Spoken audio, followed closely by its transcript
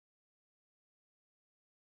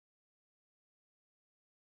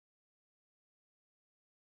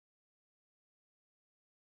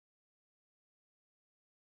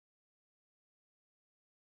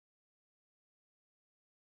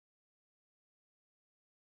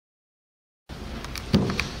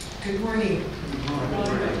Good morning. Good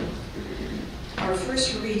morning. Our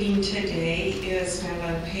first reading today is found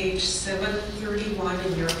on page 731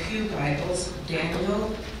 in your Pew Bibles,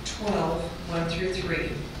 Daniel 12, 1 through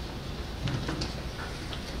 3.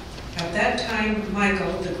 At that time,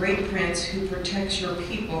 Michael, the great prince who protects your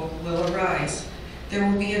people, will arise. There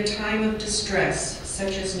will be a time of distress,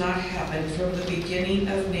 such as not happened from the beginning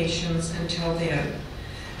of nations until then.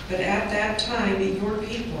 But at that time, your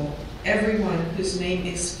people, everyone whose name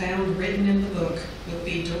is found written in the book, will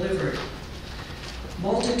be delivered.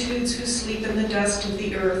 Multitudes who sleep in the dust of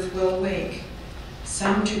the earth will awake,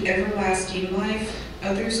 some to everlasting life,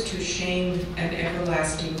 others to shame and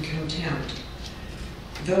everlasting contempt.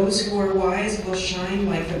 Those who are wise will shine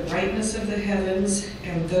like the brightness of the heavens,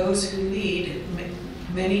 and those who lead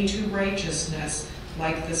many to righteousness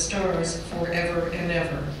like the stars forever and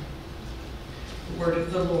ever. The word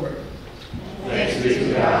of the Lord. Thanks be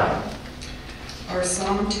to God. Our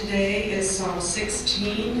psalm today is Psalm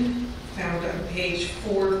 16, found on page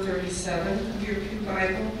 437 of your Pew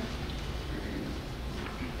Bible.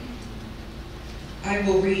 I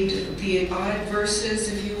will read the odd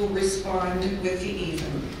verses if you will respond with the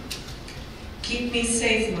even. Keep me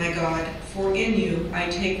safe, my God, for in you I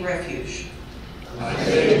take refuge. I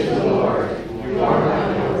say to the Lord, you are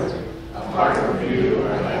my Lord. Apart from you,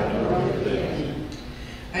 I have no good thing.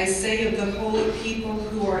 I say of the holy people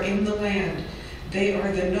who are in the land, they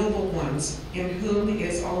are the noble ones, in whom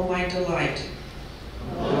is all my delight.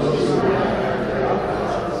 Those who run after their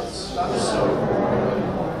gods, so more and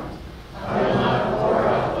more. I will not pour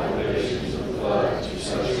out libations of blood to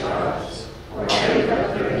such gods, or take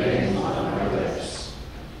up their names on my lips.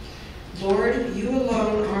 Lord, you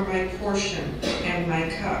alone are my portion and my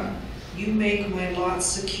cup. You make my lot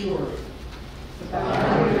secure. The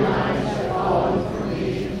boundary lines have fallen from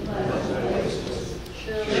me in pleasant places.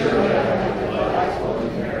 Surely I have a delightful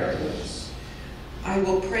inheritance. I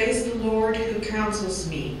will praise the Lord who counsels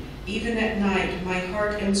me. Even at night my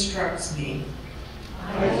heart instructs me.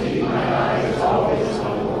 I keep my eyes always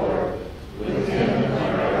on the Lord. With him in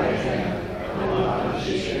my right hand, I will not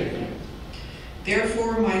be shaken.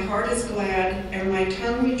 Therefore my heart is glad, and my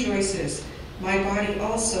tongue rejoices. My body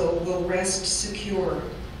also will rest secure.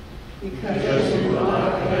 Because you will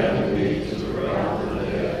not abandon me to the realm of the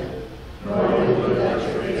dead, nor will you let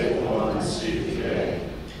your faithful ones see decay.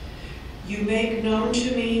 You make known to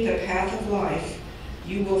me the path of life.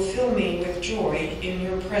 You will fill me with joy in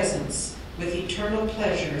your presence, with eternal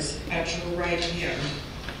pleasures at your right hand.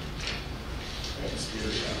 Thanks be to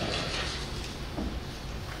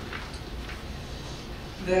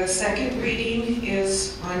God. The second reading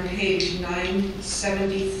is on page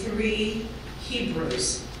 973,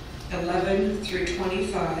 Hebrews 11 through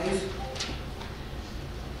 25.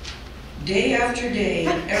 Day after day,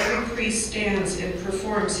 every priest stands and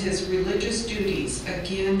performs his religious duties.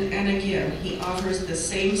 Again and again, he offers the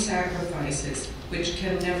same sacrifices, which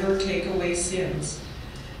can never take away sins.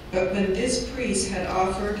 But when this priest had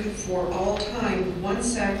offered for all time one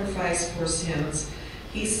sacrifice for sins,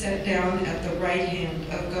 he sat down at the right hand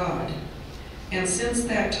of God. And since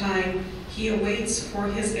that time, he awaits for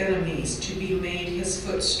his enemies to be made his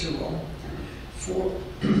footstool. For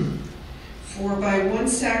by one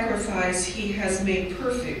sacrifice he has made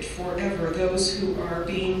perfect forever those who are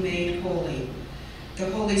being made holy.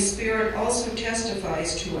 The Holy Spirit also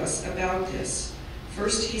testifies to us about this.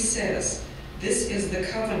 First he says, "This is the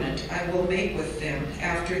covenant I will make with them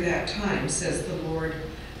after that time, says the Lord.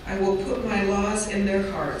 I will put my laws in their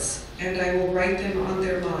hearts, and I will write them on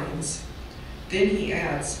their minds." Then he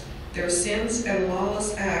adds, "Their sins and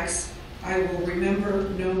lawless acts I will remember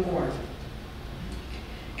no more.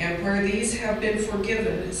 And where these have been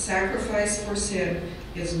forgiven, sacrifice for sin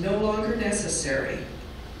is no longer necessary."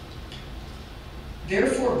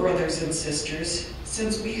 Therefore, brothers and sisters,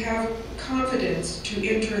 since we have confidence to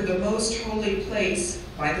enter the most holy place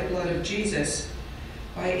by the blood of Jesus,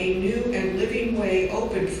 by a new and living way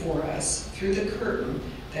opened for us through the curtain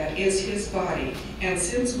that is his body, and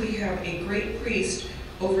since we have a great priest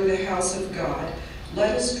over the house of God,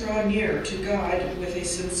 let us draw near to God with a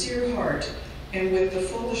sincere heart and with the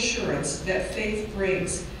full assurance that faith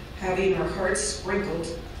brings, having our hearts sprinkled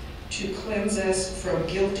to cleanse us from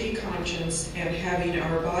guilty conscience and having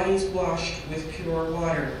our bodies washed with pure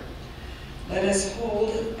water. Let us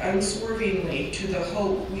hold unswervingly to the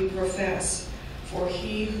hope we profess, for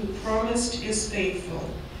he who promised is faithful.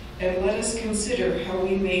 And let us consider how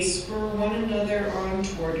we may spur one another on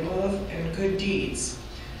toward love and good deeds,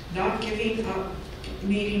 not giving up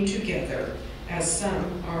meeting together, as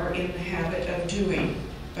some are in the habit of doing,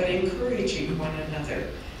 but encouraging one another,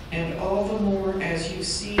 and all the more as you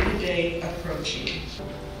see the day approaching.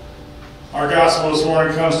 Our gospel this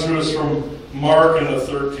morning comes to us from Mark in the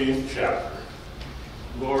 13th chapter.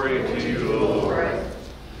 Glory to you, O Lord.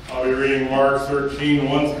 I'll be reading Mark 13,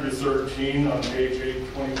 1 through 13 on page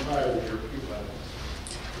 825 of your pew Bible.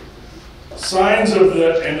 Signs of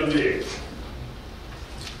the end of the age.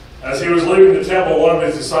 As he was leaving the temple, one of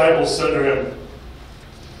his disciples said to him,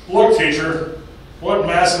 "Look, teacher, what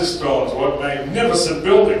massive stones, what magnificent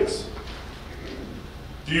buildings."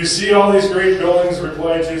 "Do you see all these great buildings?"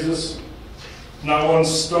 replied Jesus. "Not one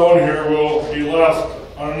stone here will be left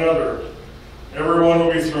on another. Everyone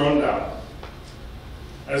will be thrown down."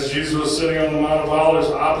 As Jesus was sitting on the Mount of Olives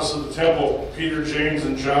opposite the temple, Peter, James,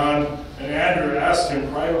 and John, and Andrew asked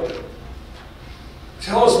him privately,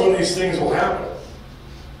 "Tell us when these things will happen,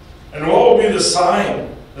 and what will be the sign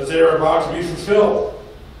that they are about to be fulfilled?"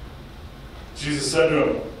 Jesus said to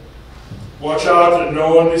him, "Watch out that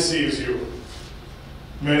no one deceives you.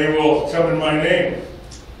 Many will come in my name,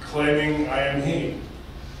 claiming I am he,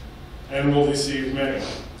 and will deceive many.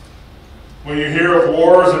 When you hear of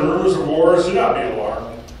wars and rumors of wars, do not be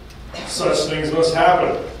alarmed. Such things must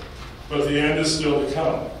happen, but the end is still to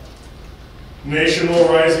come. Nation will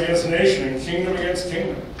rise against nation, and kingdom against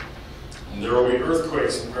kingdom. And there will be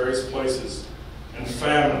earthquakes in various places, and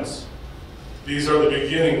famines. These are the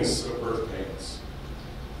beginnings of birth pains.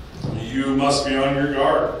 You must be on your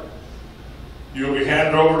guard. You will be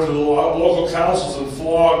handed over to the local councils and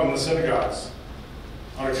flogged in the synagogues.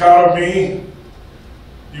 On account of me,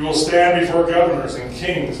 you will stand before governors and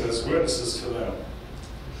kings as witnesses to them.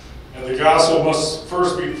 And the gospel must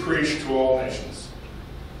first be preached to all nations.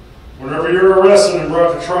 Whenever you're arrested and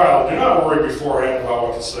brought to trial, do not worry beforehand about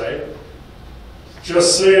what to say.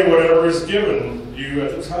 Just say whatever is given you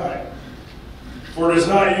at the time. For it is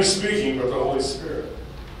not you speaking, but the Holy Spirit.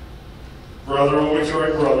 Brother will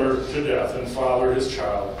betray brother to death, and father his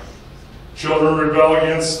child. Children rebel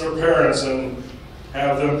against their parents and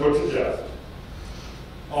have them put to death.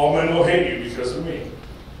 All men will hate you because of me.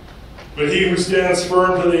 But he who stands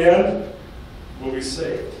firm to the end will be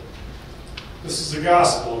saved." This is the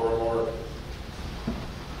gospel of our Lord.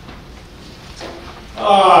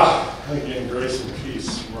 Again, grace and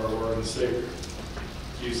peace from our Lord and Savior,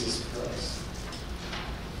 Jesus Christ.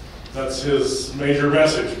 That's his major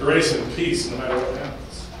message, grace and peace no matter what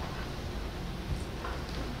happens.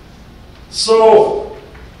 So,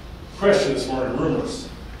 question this morning, rumors.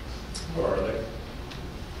 What are they?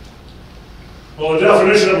 Well, the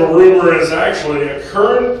definition of a rumor is actually a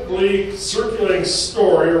currently circulating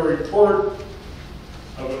story or report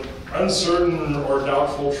of an uncertain or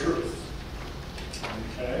doubtful truth.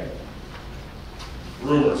 Okay?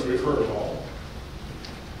 Rumors, we've heard them all.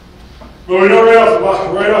 But we know right off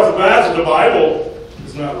the bat that the Bible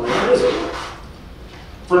is not a rumor, is it?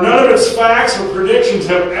 For none of its facts or predictions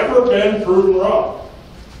have ever been proven wrong.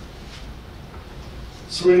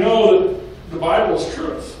 So we know that the Bible is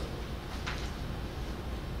truth.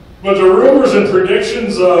 But the rumors and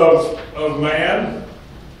predictions of man,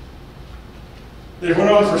 they've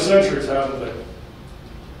went on for centuries, haven't they?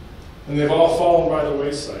 And they've all fallen by the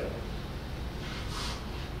wayside.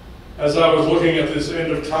 As I was looking at this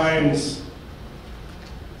end of times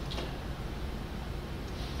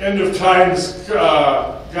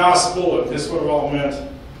gospel, and this what it all meant,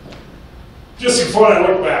 just before I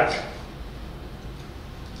look back,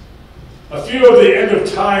 a few of the end of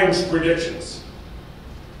times predictions.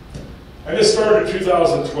 I just started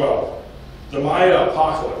 2012, the Maya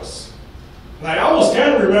apocalypse. And I almost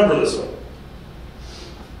can't remember this one.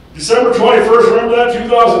 December 21st, remember that?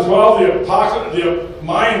 2012, the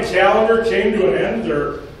Mayan calendar came to an end,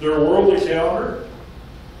 their worldly calendar.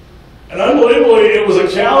 And unbelievably, it was a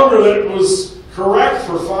calendar that was correct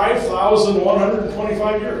for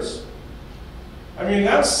 5,125 years. I mean,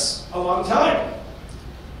 that's a lot of time.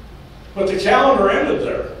 But the calendar ended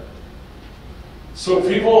there. So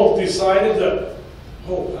people decided that,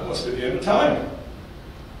 oh, that must be the end of time.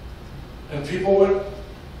 And people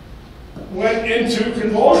went into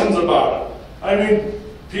convulsions about it. I mean,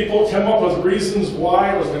 people came up with reasons why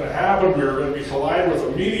it was going to happen. We were going to be colliding with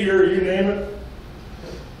a meteor, you name it.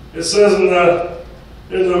 It says in the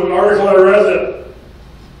article I read that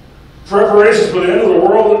preparations for the end of the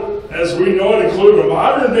world, as we know it, include a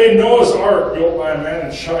modern-day Noah's Ark built by a man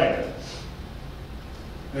in China,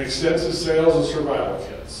 and extensive sales of survival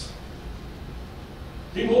kits.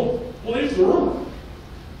 People believe the rumor.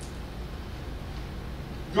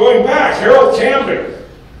 Going back, Harold Camping,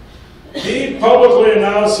 he publicly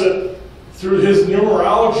announced that through his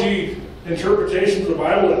numerology interpretation of the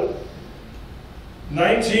Bible that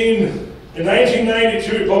in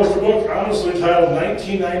 1992 he published a book honestly titled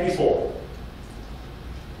 1994,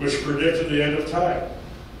 which predicted the end of time.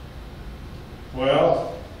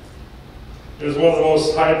 Well, it was one of the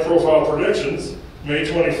most high-profile predictions. May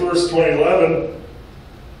 21st, 2011,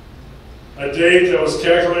 a date that was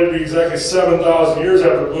calculated to be exactly 7,000 years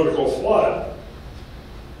after the biblical flood.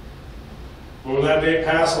 But when that date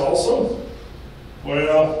passed also,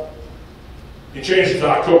 well, he changed it to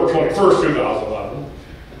October 21st, 2011.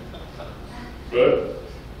 But,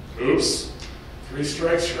 oops, 3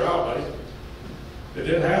 strikes, you're out, buddy. It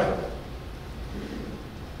didn't happen.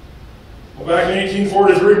 Well, back in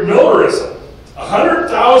 1843, Millerism.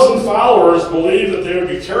 100,000 followers believed that they would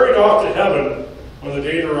be carried off to heaven when the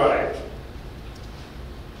date arrived.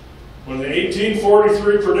 When the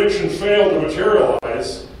 1843 prediction failed to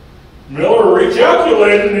materialize, Miller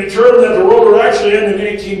recalculated and determined that the world would actually end in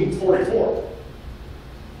 1844.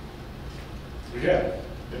 Again,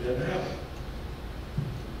 it didn't happen.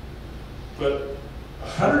 But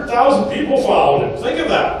 100,000 people followed him. Think of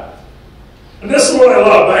that. And this is what I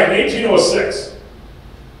love. Back in 1806,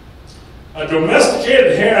 a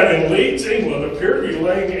domesticated hen in Leeds, England, appeared to be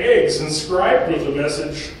laying eggs inscribed with the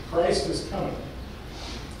message, "Christ is coming."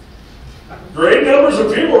 Great numbers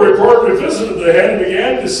of people reportedly visited the hen and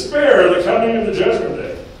began to despair of the coming of the judgment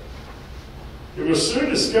day. It was soon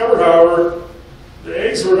discovered, however, the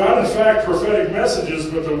eggs were not in fact prophetic messages,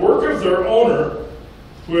 but the work of their owner,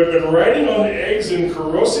 who had been writing on the eggs in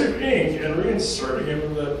corrosive ink and reinserting them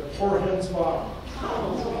in the poor hen's bottom.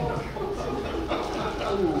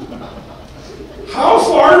 How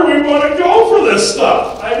far do we want to go for this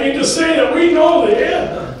stuff? I mean, to say that we know the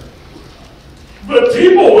end. But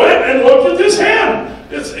people went and looked at this hen.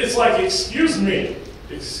 It's like, excuse me.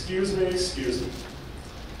 Excuse me, excuse me.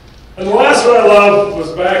 And the last one I love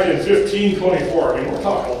was back in 1524. I mean, we're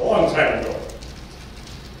talking a long time ago.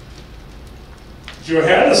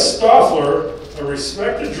 Johannes Stoffler, a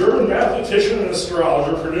respected German mathematician and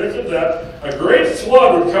astrologer, predicted that a great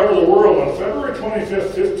flood would cover the world on February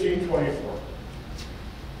 25th, 1524.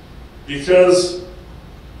 Because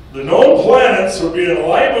the known planets would be in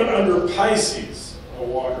alignment under Pisces, a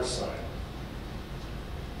water sign.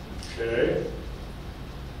 Okay?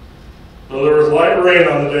 So there was light rain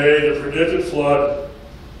on the day, the predicted flood.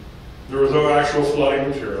 There was no actual flooding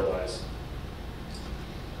materialized.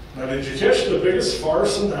 Now, did you catch the biggest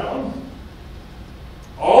farce in that one?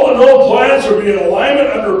 All the known planets would be in alignment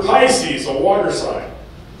under Pisces, a water sign.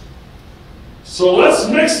 So let's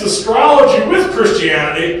mix astrology with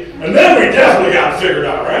Christianity, and then we definitely got it figured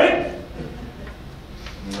out, right?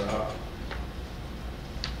 No.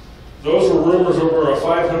 Those were rumors over a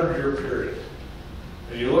 500-year period.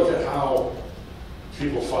 And you look at how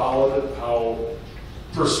people followed it, how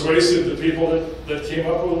persuasive the people that came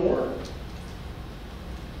up with them were.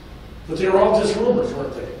 But they were all just rumors,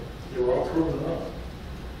 weren't they? They were all proven wrong.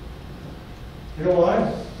 You know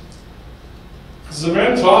why? Because the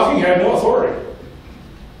men talking had no authority.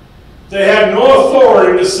 They had no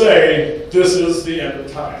authority to say, this is the end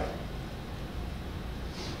of time.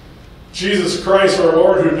 Jesus Christ, our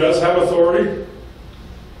Lord, who does have authority,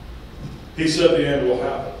 he said the end will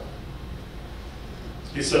happen.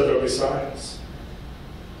 He said there'll be signs.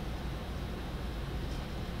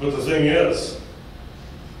 But the thing is,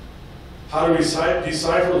 how do we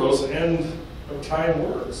decipher those end of time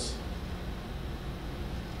words?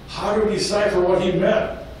 How do we decipher what he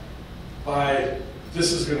meant by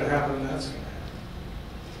this is going to happen and that's going to happen?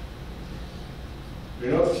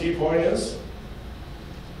 You know what the key point is?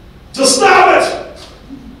 To stop it!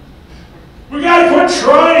 We got to quit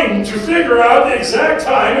trying to figure out the exact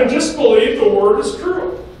time and just believe the word is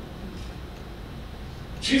true.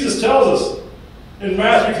 Jesus tells us in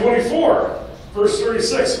Matthew 24, verse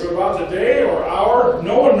 36, but about the day or hour,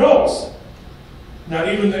 no one knows. Not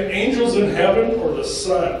even the angels in heaven or the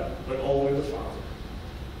Son, but only the Father.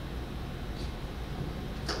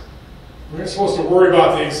 We're not supposed to worry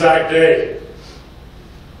about the exact day.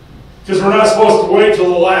 Because we're not supposed to wait till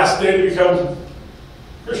the last day to become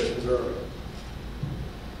Christians, are we?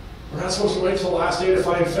 We're not supposed to wait till the last day to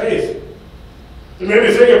find faith. It made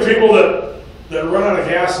me think of people that run out of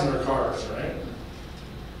gas in their cars, right?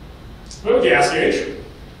 We have a gas gauge.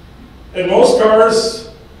 And most cars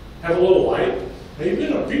have a little light, maybe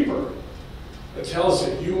even a beeper, that tells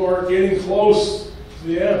you you are getting close to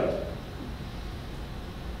the end.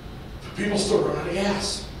 But people still run out of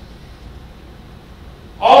gas.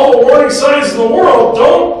 All the warning signs in the world,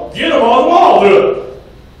 don't get them on the wall, do it.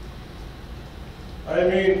 I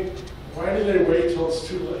mean, why do they wait till it's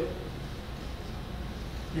too late?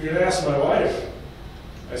 You can ask my wife.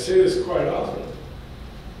 I say this quite often.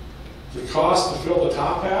 The cost to fill the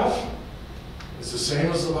top half is the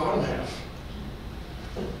same as the bottom half.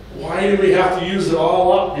 Why do we have to use it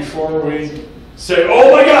all up before we say,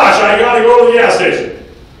 oh my gosh, I got to go to the gas station.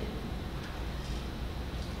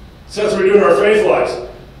 So that's what we do in our faith lives.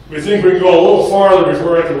 We think we can go a little farther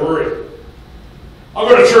before we have to worry. I'll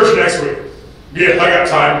go to church next week. Yeah, I got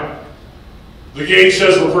time. The gauge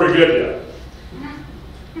says we're pretty good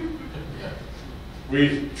yet.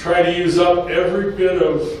 We try to use up every bit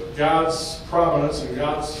of God's providence and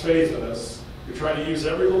God's faith in us. We try to use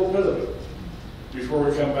every little bit of it before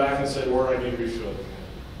we come back and say, Lord, I need to be filled again.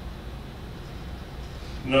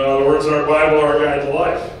 No, the words in our Bible are our guide to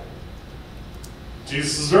life.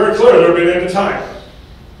 Jesus is very clear, there will be an end of time.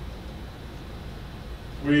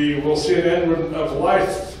 We will see an end of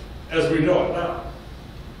life as we know it now.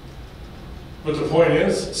 But the point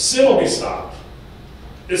is, sin will be stopped.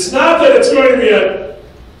 It's not that it's going to be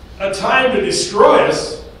a time to destroy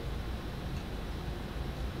us.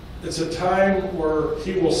 It's a time where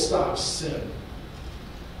he will stop sin.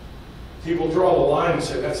 He will draw the line and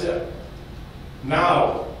say, that's it.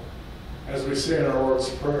 Now, as we say in our Lord's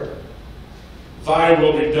Prayer, thy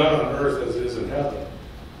will be done on earth as it is in heaven.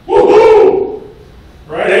 Woohoo!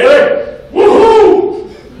 Right, Haley?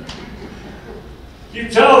 Woohoo! Keep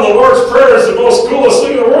telling the Lord's Prayer is the most coolest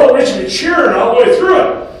thing in the world. We should be cheering all the way through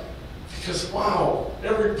it. Because, wow,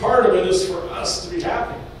 every part of it is for us to be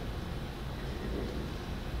happy.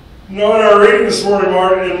 No, in our reading this morning,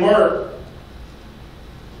 in Mark,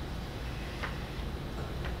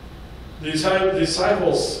 the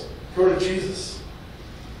disciples go to Jesus.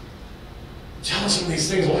 Tell us when these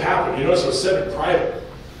things will happen. You notice it was said in private.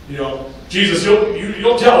 You know, Jesus,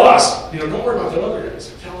 you'll tell us. You know, don't worry about the other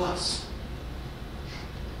guys. Tell us.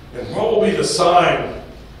 And what will be the sign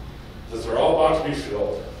that they're all about to be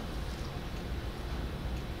filled?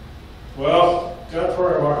 Well, God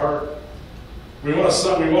put in our heart. We want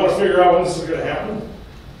to figure out when this is going to happen.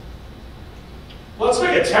 Let's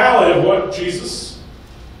make a tally of what Jesus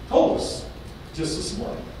told us just this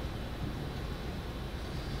morning.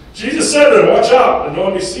 Jesus said to them, watch out that no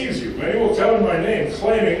one deceives you. Many will come in my name,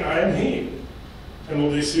 claiming I am he, and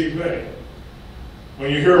will deceive many.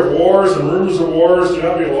 When you hear of wars and rumors of wars, do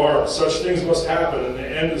not be alarmed. Such things must happen, and the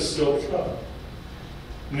end is still to come.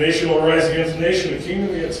 Nation will rise against nation, and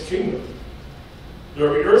kingdom against kingdom. There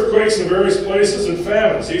will be earthquakes in various places and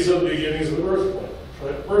famines. These are the beginnings of the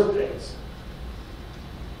birth pains.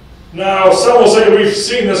 Now, some will say we've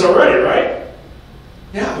seen this already, right?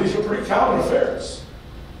 Yeah, these are pretty common affairs.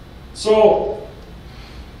 So,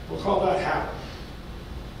 we'll call that happen.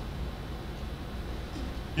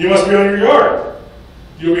 You must be on your guard.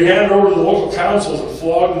 You'll be handed over to the local councils and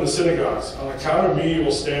flogged in the synagogues. On account of me, you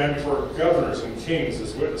will stand before governors and kings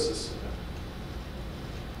as witnesses.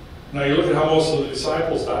 Now you look at how most of the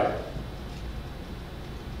disciples died.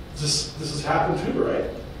 This has happened too, right?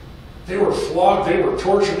 They were flogged, they were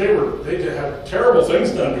tortured, they had terrible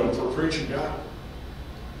things done to them for preaching God.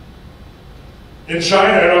 In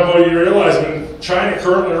China, I don't know if you realize, but in China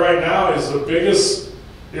currently right now is the biggest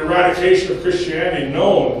eradication of Christianity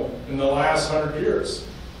known in the last 100 years.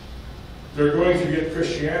 They're going to get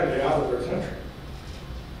Christianity out of their country.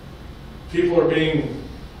 People are being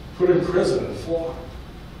put in prison and flogged.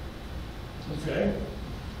 Okay?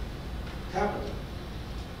 Happened.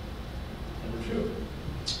 Number 2.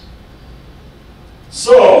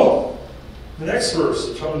 So, the next verse,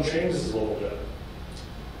 the tone changes a little bit.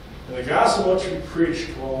 And the gospel must be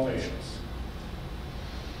preached to all nations.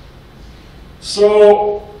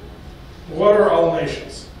 So, what are all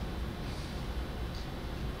nations?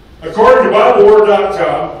 According to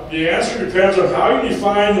BibleWord.com, the answer depends on how you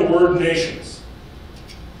define the word nations.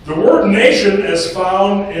 The word nation, as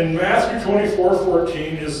found in Matthew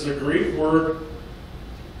 24:14, is the Greek word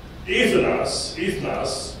ethnos.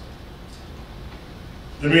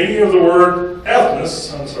 The meaning of the word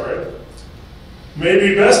ethnos, may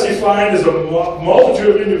be best defined as a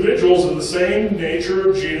multitude of individuals of the same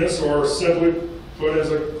nature, genus, or simply put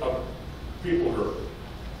as a people group.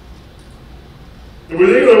 If we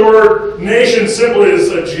think of the word nation simply as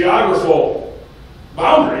a geographical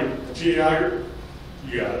boundary, you got it,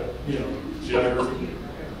 geography,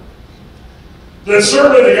 then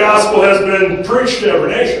certainly the gospel has been preached to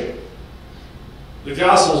every nation. The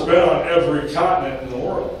gospel's been on every continent in the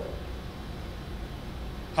world.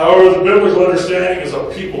 However, the biblical understanding is a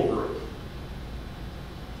people group.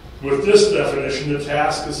 With this definition, the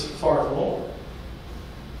task is far from over.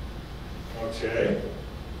 Okay?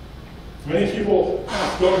 Many people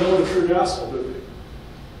don't know the true gospel, do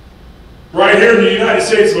they? Right here in the United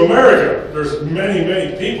States of America, there's many,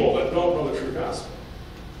 many people that don't know the true gospel.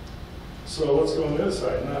 So let's go on the other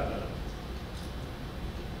side and not know.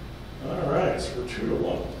 All right, so we're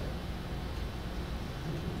 2-1.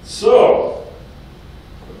 So,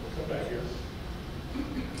 come back here.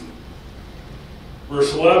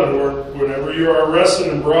 Verse 11, whenever you are arrested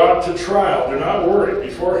and brought to trial, do not worry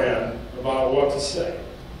beforehand about what to say.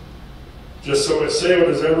 Just so say what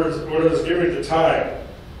is given to time.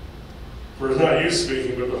 For it is not you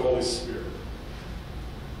speaking, but the Holy Spirit.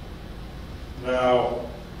 Now,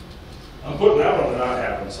 I'm putting that on the not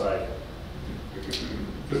happen side.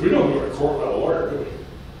 Because we don't go to court without a lawyer, do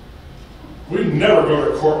we? We never go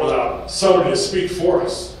to court without somebody to speak for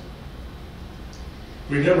us.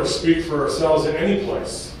 We never speak for ourselves in any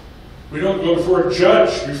place. We don't go before a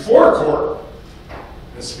judge before court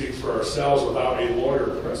and speak for ourselves without a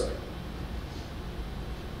lawyer present.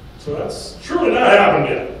 So that's truly not happened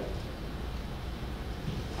yet.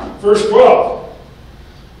 Verse 12.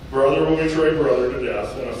 Brother will betray brother to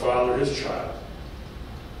death, and a father his child.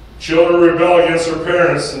 Children rebel against their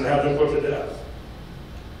parents and have them put to death.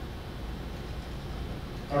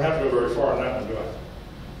 I don't have to go very far on that one, do I?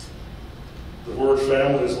 The word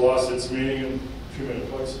family has lost its meaning in too many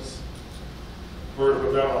places. We're to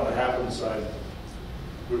put that on the happen side.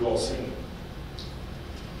 We've all seen it.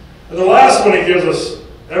 And the last one he gives us,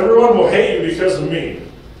 everyone will hate you because of me,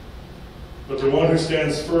 but the one who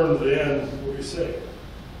stands firm to the end will be saved.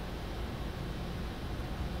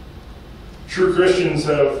 True Christians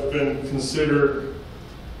have been considered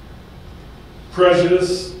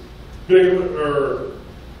prejudiced, bigot, or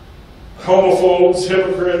homophobes,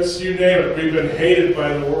 hypocrites, you name it. We've been hated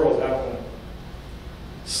by the world, haven't we?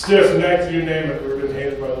 Stiff-necked, you name it, we've been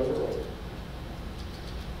hated by the world.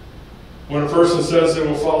 When a person says they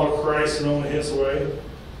will follow Christ and only his way,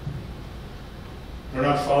 they're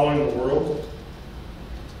not following the world,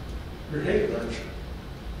 you're hated, aren't you?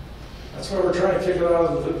 That's why we're trying to kick it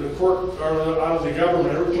out of the court, or out of the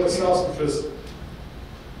government, every place else, because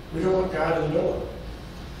we don't want God in the middle of it.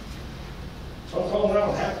 So I'm calling that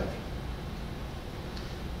one happened.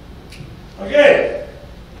 Okay.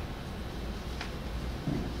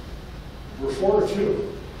 We're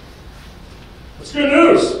 4-2. That's good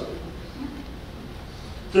news.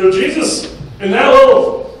 So Jesus, in that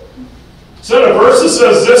little set of verses,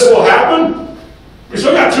 says this will happen. We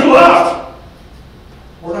still got 2 left.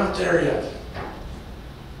 We're not there yet.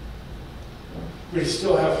 We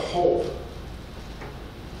still have hope.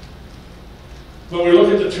 But we look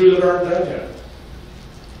at the 2 that aren't done yet.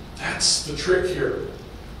 That's the trick here.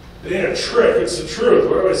 It ain't a trick, it's the truth.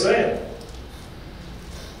 What am I saying?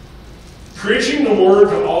 Preaching the word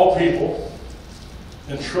to all people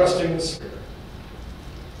and trusting the Spirit.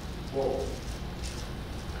 Whoa.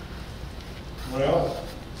 Well,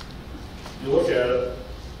 you look at it,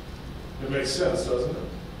 it makes sense, doesn't it?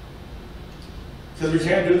 Because we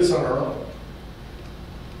can't do this on our own.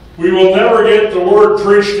 We will never get the word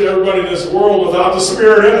preached to everybody in this world without the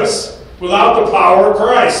Spirit in us, without the power of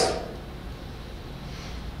Christ.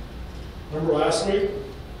 Remember last week?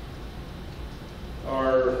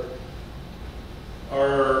 Our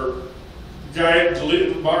guide,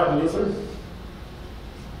 Martin Luther.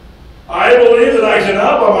 I believe that I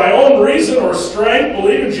cannot by my own reason or strength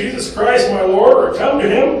believe in Jesus Christ my Lord or come to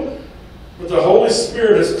him. But the Holy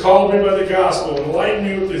Spirit has called me by the gospel, enlightened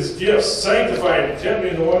me with his gifts, sanctified and kept me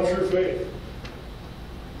in the one true faith.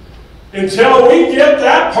 Until we get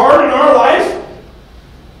that part in our life,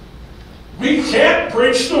 we can't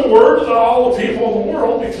preach the word to all the people in the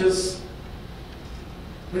world because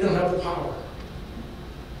we don't have the power.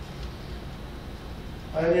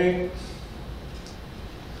 I mean,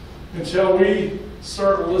 until we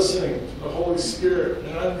start listening to the Holy Spirit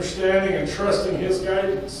and understanding and trusting his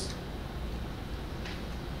guidance.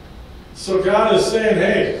 So God is saying,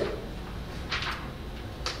 hey,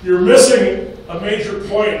 you're missing a major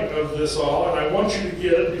point of this all, and I want you to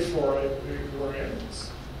get it before it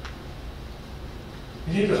ends.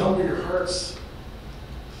 You need to humble your hearts.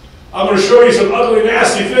 I'm going to show you some ugly,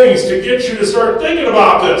 nasty things to get you to start thinking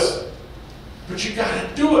about this. But you got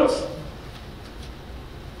to do it.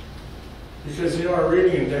 Because, you know, our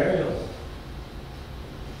reading in Daniel,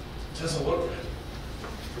 it doesn't look good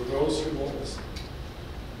for those who won't listen.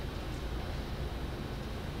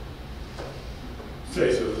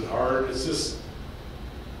 Faith isn't hard. It's just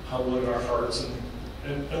humbling our hearts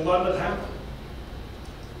and letting it happen.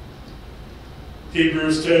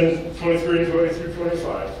 Hebrews 10, 23 and 20 through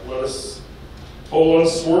 25. Let us hold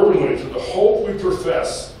unswervingly to the hope we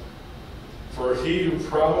profess, for he who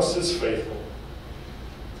promised is faithful.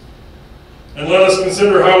 And let us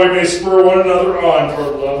consider how we may spur one another on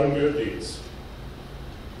toward love and good deeds,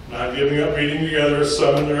 not giving up meeting together as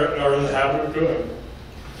some are in the habit of doing,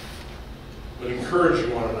 but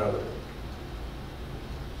encouraging one another,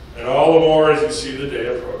 and all the more as you see the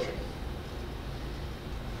day approaching.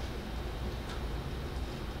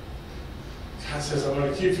 God says, I'm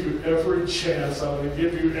going to give you every chance. I'm going to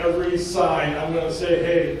give you every sign. I'm going to say,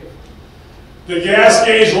 hey, the gas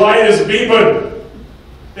gauge light is beeping.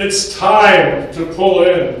 It's time to pull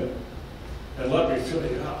in and let me fill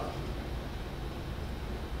you up.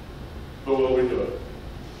 But will we do it?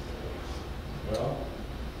 Well,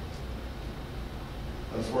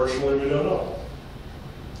 unfortunately, we don't know.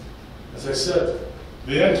 As I said,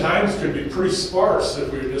 the end times could be pretty sparse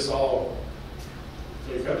if we just all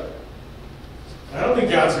wake up. I don't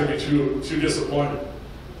think God's going to be too disappointed.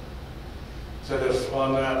 Said if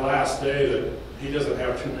on that last day that He doesn't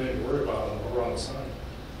have too many to worry about over on the side.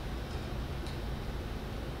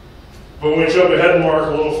 But when we jump ahead and mark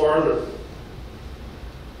a little farther,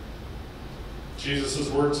 Jesus'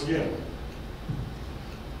 words again.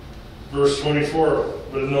 Verse 24,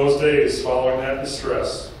 but in those days following that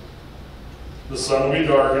distress, the sun will be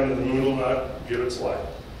darkened and the moon will not give its light.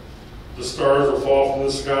 The stars will fall from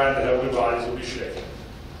the sky and the heavenly bodies will be shaken.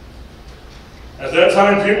 At that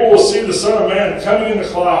time, people will see the Son of Man coming in the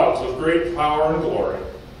clouds with great power and glory.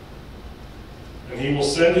 And He will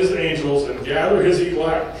send His angels and gather His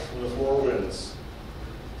elect from the four winds,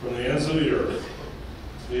 from the ends of the earth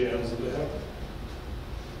to the ends of the heaven.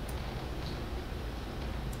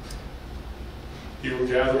 He will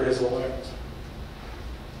gather His elect.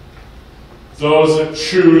 Those that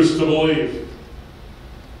choose to believe.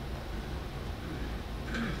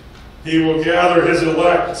 He will gather His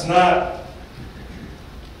elect. It's not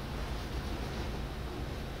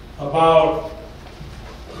about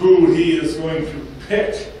who He is going to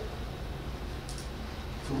pick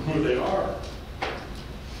from who they are.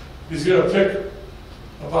 He's going to pick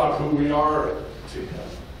about who we are to Him.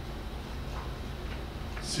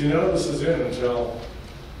 See, none of this is in until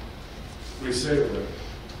we say we're in.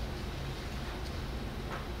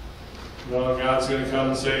 No, God's going to come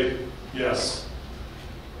and say, yes,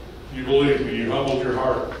 you believed me, you humbled your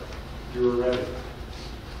heart, you were ready.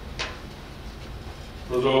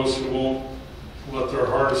 For those who won't let their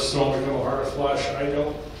heart of stone become a heart of flesh, I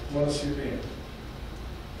don't want to see the end.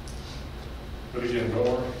 But again, don't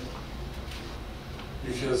worry.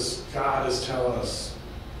 Because God is telling us,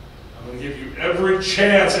 I'm going to give you every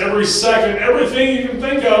chance, every second, everything you can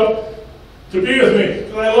think of to be with me.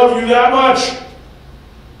 Because I love you that much.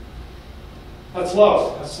 That's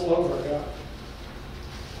love. That's the love of our God.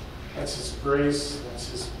 That's His grace. That's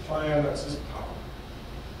His plan. That's His power.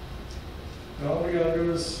 And all we got to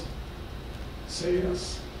do is say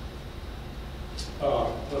yes. Let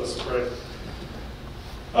us pray.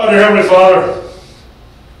 Oh, dear Heavenly Father,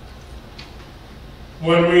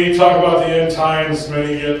 when we talk about the end times,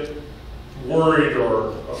 many get worried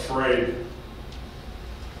or afraid.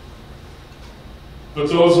 But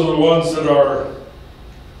those are the ones that are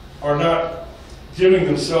not giving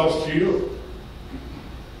themselves to you.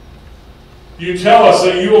 You tell us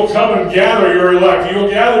that you will come and gather your elect. You will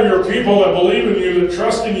gather your people that believe in you, that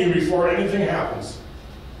trust in you before anything happens.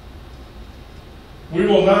 We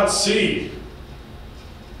will not see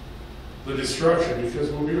the destruction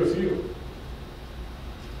because we'll be with you.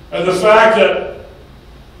 And the fact that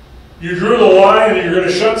you drew the line and you're going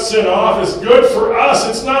to shut sin off is good for us.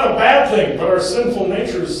 It's not a bad thing, but our sinful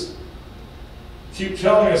natures keep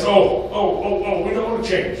telling us, we don't want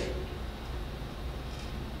to change.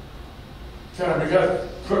 God, we got to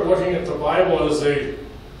quit looking at the Bible as a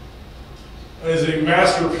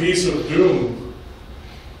masterpiece of doom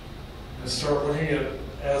and start looking at it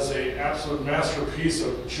as an absolute masterpiece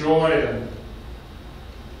of joy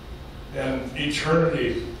and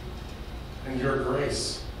eternity and your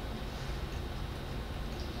grace.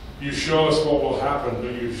 You show us what will happen,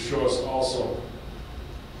 but you show us also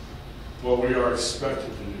what we are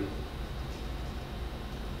expected to do.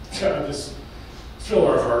 God, just fill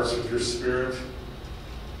our hearts with your Spirit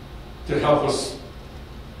to help us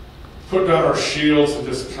put down our shields and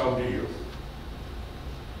just come to you.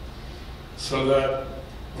 So that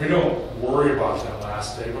we don't worry about that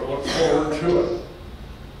last day, but look forward to it.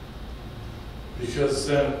 Because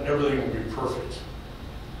then everything will be perfect.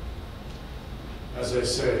 As I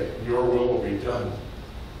say, your will be done.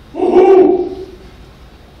 Woohoo!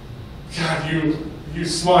 God, you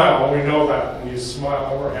smile when we know that, and you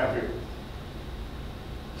smile when we're happy.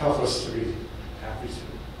 Help us to be happy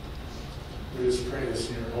too. We just pray this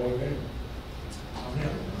in your holy name. Amen.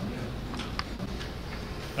 Amen.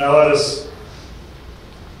 Now let us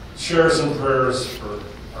share some prayers for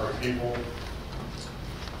our people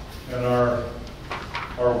and our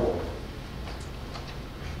world.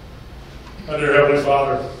 My dear Heavenly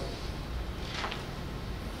Father,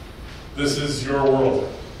 this is your world.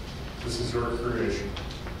 This is your creation.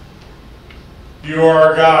 You are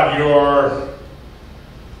our God. You are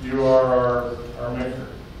You are our Maker.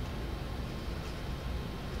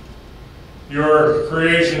 Your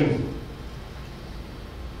creation,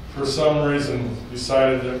 for some reason,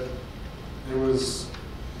 decided that it was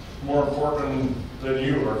more important than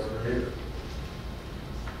you, our Creator.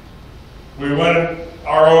 We went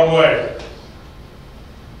our own way.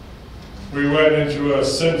 We went into a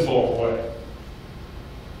sinful way.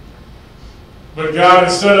 But God,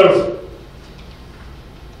 instead of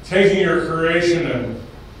taking your creation and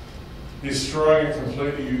destroying it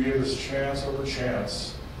completely, you gave us chance over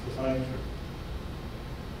chance to find you.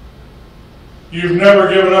 You've never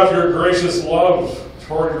given up your gracious love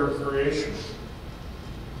toward your creation.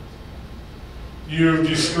 You've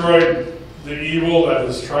destroyed the evil that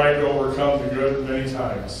has tried to overcome the good many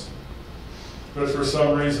times. But for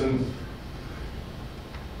some reason,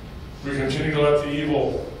 we continue to let the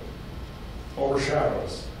evil overshadow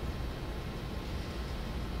us.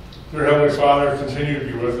 Dear Heavenly Father, continue to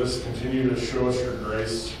be with us. Continue to show us your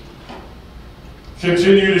grace.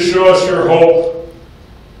 Continue to show us your hope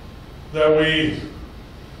that we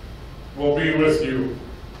will be with you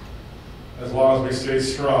as long as we stay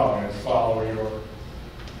strong and follow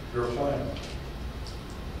your plan.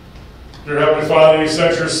 Dear Heavenly Father, you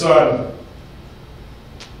sent your Son,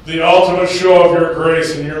 the ultimate show of your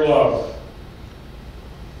grace and your love,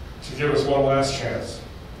 to give us one last chance.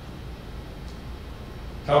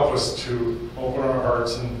 Help us to open our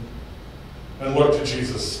hearts and look to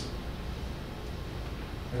Jesus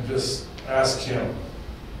and just ask him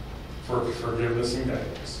for forgiveness and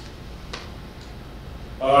guidance.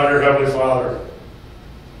 Dear Heavenly Father,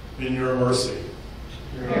 in your mercy.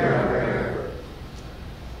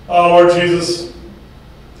 Oh, Lord Jesus,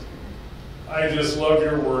 I just love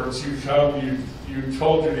your words. You come, you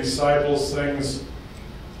told your disciples things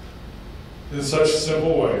in such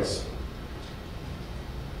simple ways.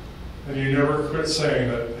 And you never quit saying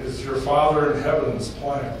that it's your Father in heaven's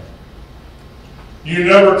plan. You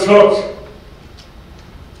never took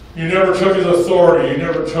his authority, you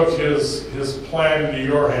never took his plan into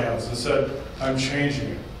your hands and said, I'm changing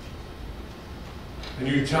it. And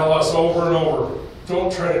you tell us over and over,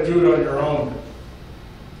 don't try to do it on your own.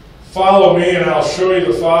 Follow me and I'll show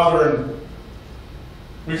you the Father and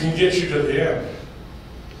we can get you to the end.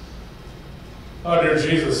 Oh, dear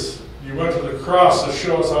Jesus, you went to the cross to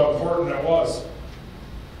show us how important that was.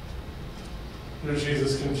 Dear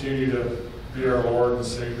Jesus, continue to be our Lord and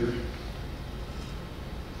Savior.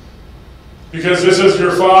 Because this is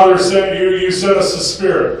your Father sent you, you sent us the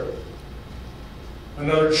Spirit.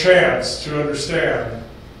 Another chance to understand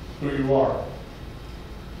who you are.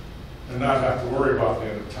 And not have to worry about the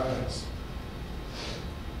end of times.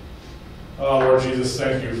 Oh, Lord Jesus,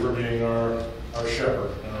 thank you for being our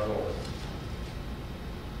shepherd and our Lord.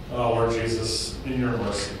 Oh, Lord Jesus, in your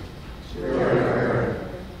mercy. Sure.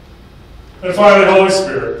 And finally, Holy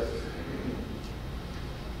Spirit,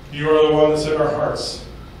 you are the one that's in our hearts.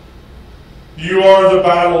 You are the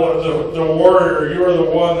battle, the warrior. You are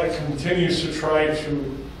the one that continues to try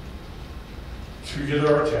to get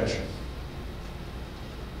our attention.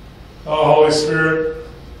 Oh, Holy Spirit,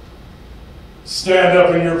 stand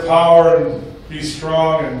up in your power and be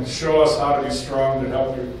strong and show us how to be strong to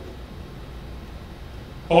help you.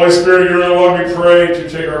 Holy Spirit, you're the one we pray to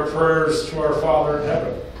take our prayers to our Father in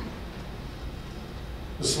heaven.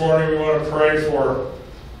 This morning we want to pray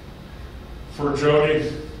for Jody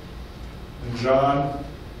and John.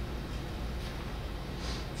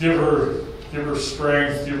 Give her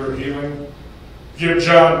strength, give her healing. Give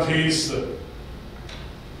John peace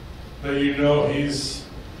that you know he's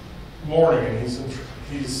mourning and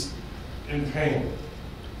he's in pain.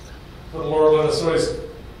 But Lord, let us always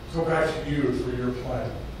go back to you for your plan.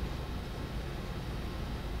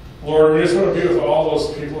 Lord, we just want to be with all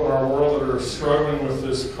those people in our world that are struggling with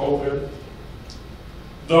this COVID.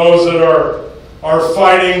 Those that are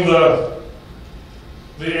fighting the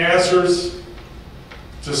answers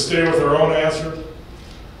to stay with their own answer.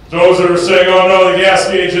 Those that are saying, oh no, the gas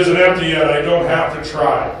gauge isn't empty yet, I don't have to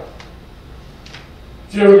try.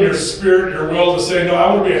 Give them your spirit, your will to say, no,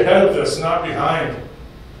 I want to be ahead of this, not behind.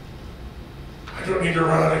 I don't need to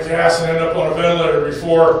run out of gas and end up on a ventilator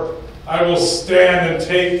before I will stand and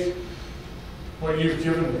take what you've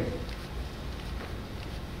given me.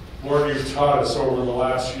 Lord, you've taught us over the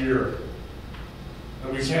last year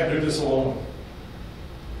that we can't do this alone,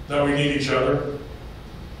 that we need each other,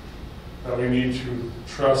 that we need to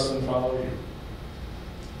trust and follow you.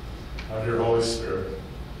 Now, dear Holy Spirit,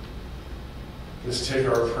 just take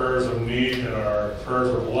our prayers of need and our prayers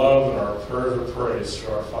of love and our prayers of praise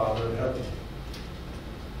to our Father in heaven.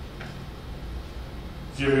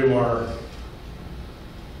 Give him our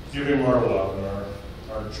love and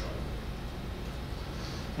our joy.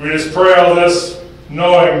 We just pray all this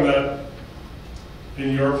knowing that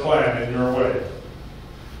in your plan, in your way,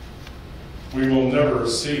 we will never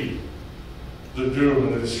see the doom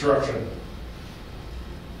and the destruction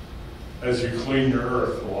as you clean your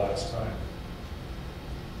earth the last time.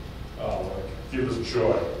 Oh, Lord, give us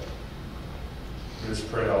joy. We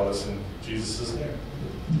just pray all this in Jesus' name.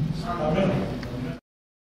 Amen.